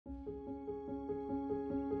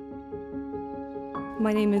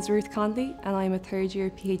My name is Ruth Connolly and I'm a third-year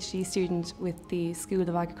PhD student with the School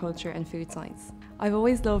of Agriculture and Food Science. I've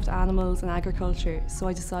always loved animals and agriculture, so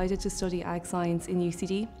I decided to study Ag Science in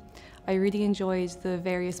UCD. I really enjoyed the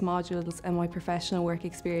various modules and my professional work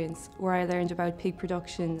experience, where I learned about pig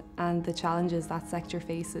production and the challenges that sector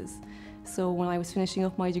faces. So when I was finishing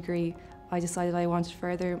up my degree, I decided I wanted to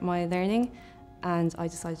further my learning and I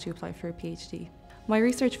decided to apply for a PhD. My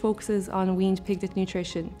research focuses on weaned piglet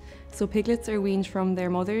nutrition. So piglets are weaned from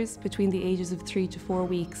their mothers between the ages of 3 to 4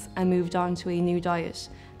 weeks and moved on to a new diet.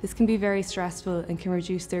 This can be very stressful and can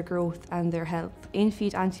reduce their growth and their health.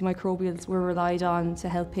 In-feed antimicrobials were relied on to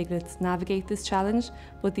help piglets navigate this challenge,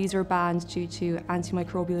 but these were banned due to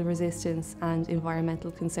antimicrobial resistance and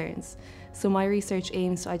environmental concerns. So my research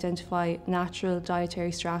aims to identify natural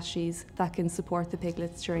dietary strategies that can support the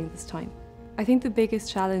piglets during this time. I think the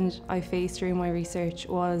biggest challenge I faced during my research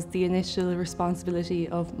was the initial responsibility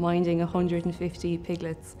of minding 150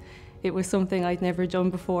 piglets. It was something I'd never done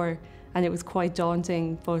before and it was quite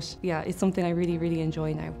daunting, but yeah, it's something I really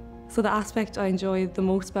enjoy now. So the aspect I enjoy the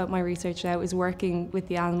most about my research now is working with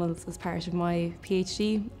the animals as part of my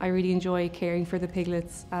PhD. I really enjoy caring for the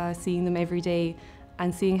piglets, seeing them every day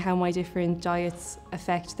and seeing how my different diets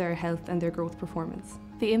affect their health and their growth performance.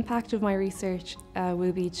 The impact of my research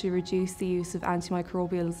will be to reduce the use of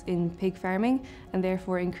antimicrobials in pig farming and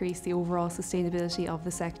therefore increase the overall sustainability of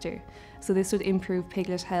the sector. So this would improve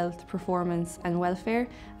piglet health, performance and welfare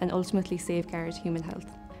and ultimately safeguard human health.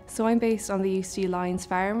 So I'm based on the UCD Lions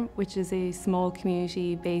Farm, which is a small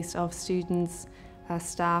community based of students,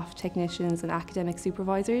 staff, technicians and academic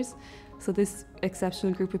supervisors. So this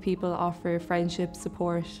exceptional group of people offer friendship,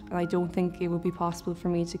 support, and I don't think it would be possible for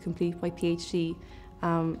me to complete my PhD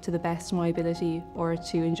to the best of my ability or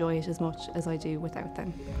to enjoy it as much as I do without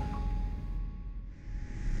them.